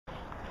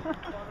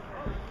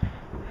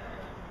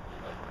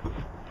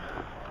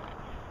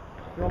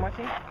You on my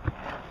team?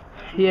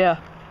 Yeah.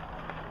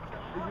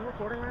 Are you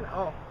recording right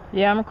now? Oh.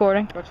 Yeah, I'm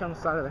recording. Got you on the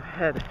side of the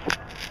head.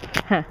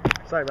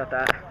 Sorry about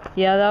that.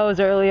 Yeah, that was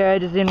earlier. I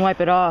just didn't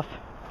wipe it off.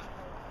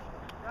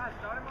 Guys,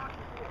 start him off.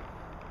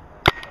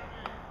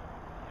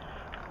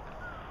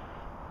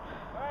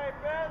 Alright,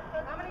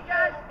 how many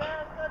guys?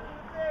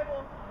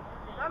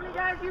 How many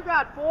guys you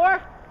got?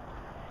 4?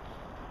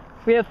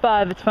 We have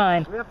 5. It's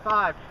fine. We have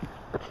 5.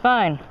 It's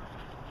fine.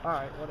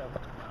 Alright,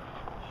 whatever.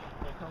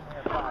 We'll come we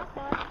have 5.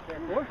 Okay,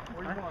 4?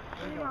 Where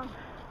do you want?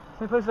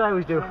 Same place I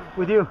always do.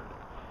 With you.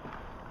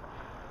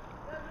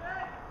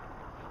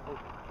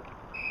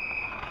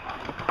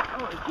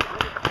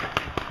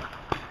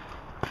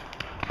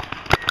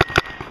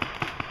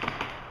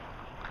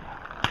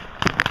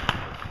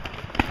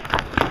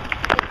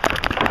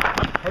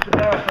 Hit the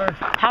barrel first.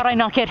 How'd I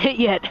not get hit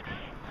yet?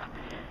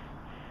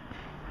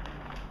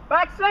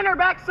 Back center,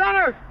 back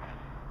center!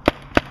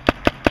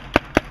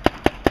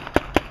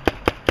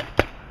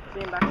 See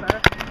him back center?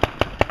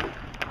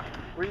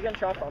 Where are you getting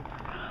shot from?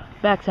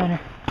 Back center.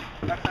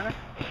 Back center?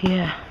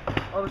 Yeah.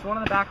 Oh, there's one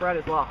in the back right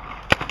as well.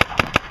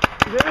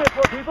 Is there any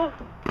 4 people?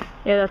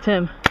 Yeah, that's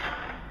him.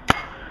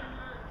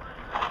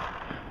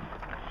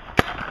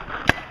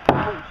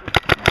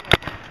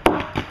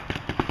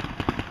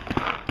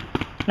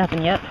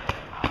 Nothing yet.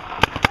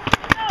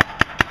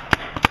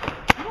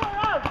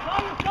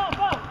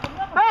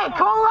 Hey,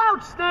 call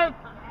out, Stick!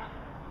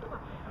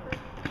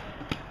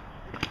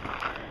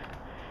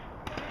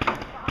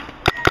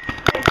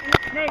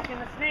 In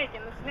the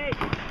snake.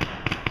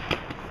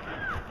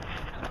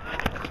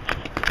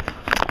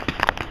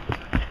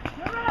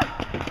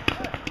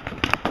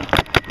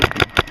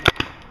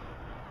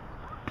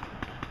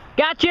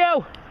 Got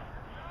you!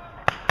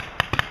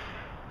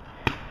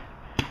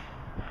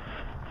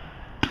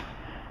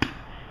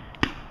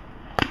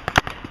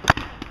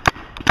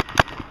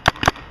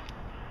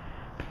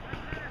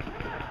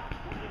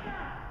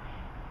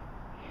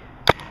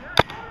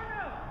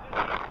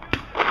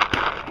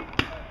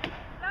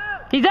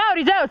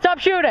 He's out, stop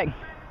shooting!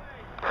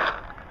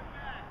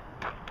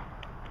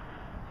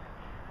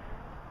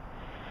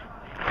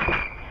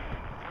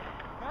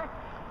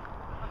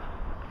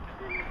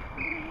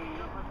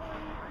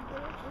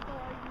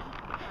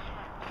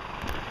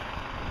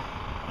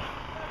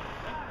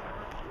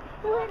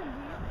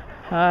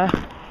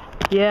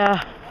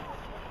 Yeah.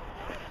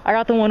 I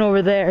got the one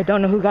over there.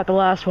 Don't know who got the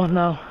last one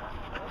though.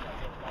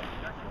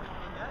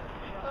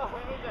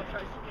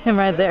 Him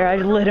right there. I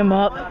just lit him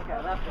up.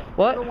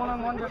 What?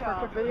 One-on-one just for a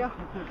quick video?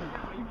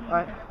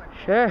 Alright.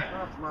 Sure.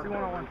 Do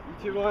one-on-one.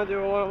 You two want to do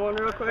a one-on-one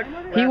real quick?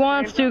 He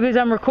wants to because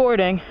I'm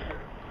recording.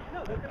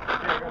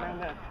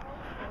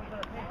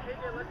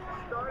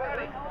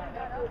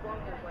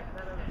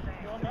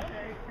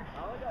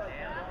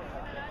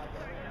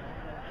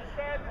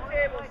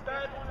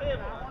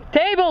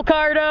 Table,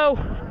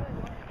 Cardo!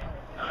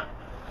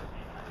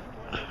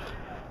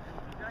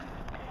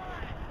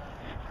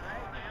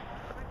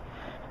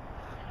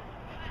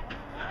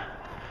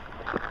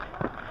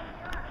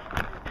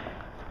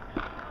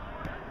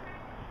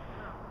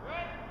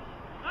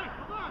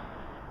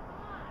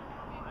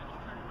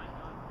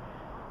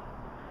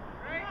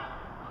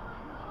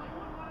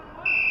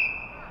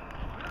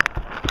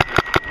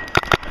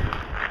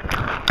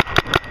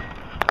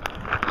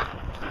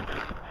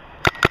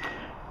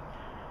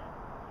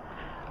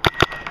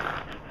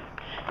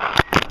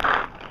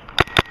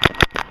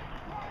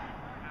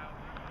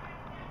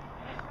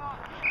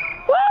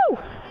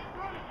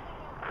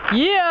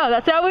 Yeah,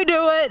 that's how we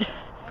do it.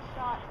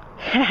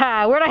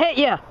 Where'd I hit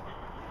you?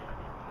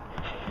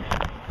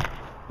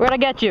 Where'd I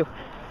get you?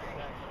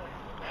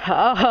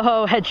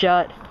 Oh,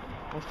 headshot.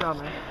 Nice job,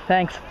 man.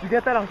 Thanks. Did you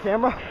get that on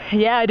camera?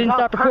 Yeah, I didn't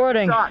stop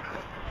recording. Shot.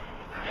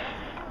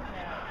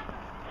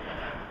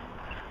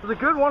 It was a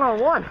good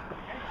one-on-one.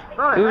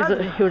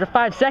 It was a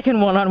 5-second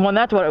one-on-one,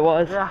 that's what it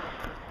was. Yeah.